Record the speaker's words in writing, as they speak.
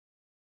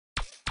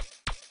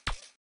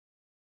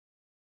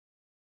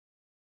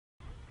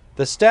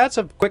The stats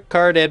of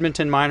Quikcard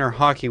Edmonton Minor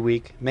Hockey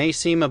Week may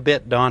seem a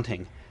bit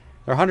daunting.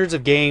 There are hundreds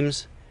of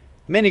games,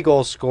 many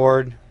goals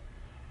scored,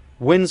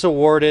 wins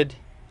awarded,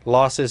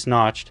 losses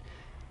notched,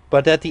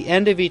 but at the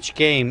end of each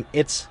game,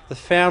 it's the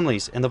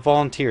families and the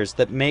volunteers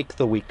that make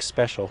the week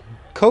special.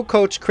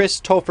 Co-coach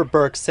Chris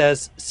Topher-Burke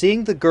says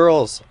seeing the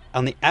girls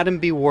on the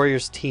Adamby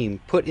Warriors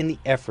team put in the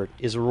effort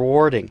is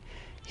rewarding.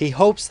 He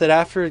hopes that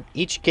after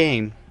each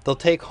game, they'll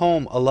take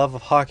home a love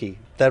of hockey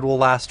that will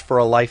last for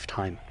a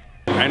lifetime.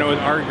 I know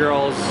our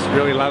girls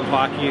really love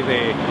hockey.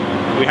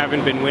 We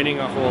haven't been winning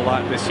a whole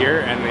lot this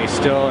year, and they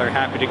still are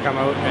happy to come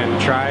out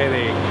and try.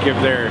 They give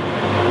their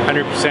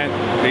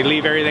 100%. They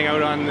leave everything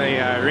out on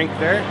the rink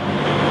there,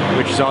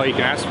 which is all you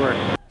can ask for.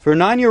 For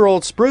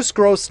 9-year-old Spruce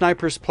Grove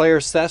Snipers player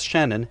Seth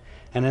Shannon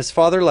and his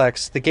father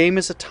Lex, the game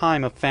is a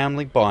time of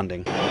family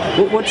bonding.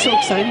 What's so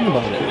exciting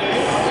about it?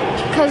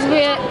 Because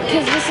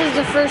this is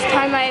the first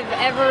time I've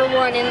ever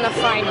won in the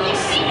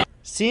finals.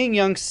 Seeing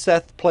young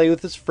Seth play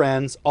with his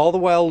friends, all the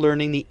while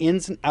learning the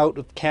ins and outs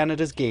of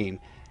Canada's game,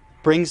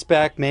 brings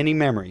back many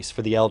memories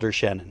for the elder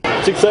Shannon.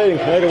 It's exciting.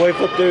 I had a wife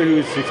up there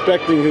who's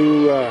expecting,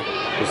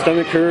 her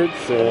stomach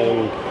hurts,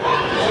 and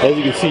as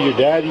you can see, your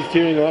dad, he's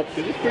tearing up.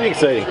 It's pretty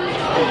exciting.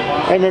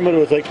 I remember what it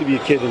was like to be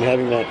a kid and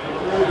having that.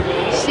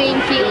 Same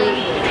feeling.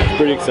 It's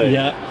pretty exciting.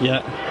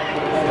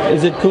 Yeah.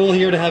 Is it cool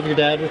here to have your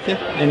dad with you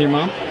and your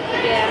mom?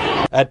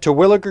 Yeah. At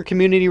Terwilliger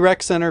Community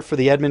Rec Center for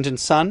the Edmonton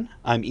Sun,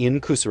 I'm Ian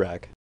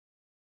Kusarag.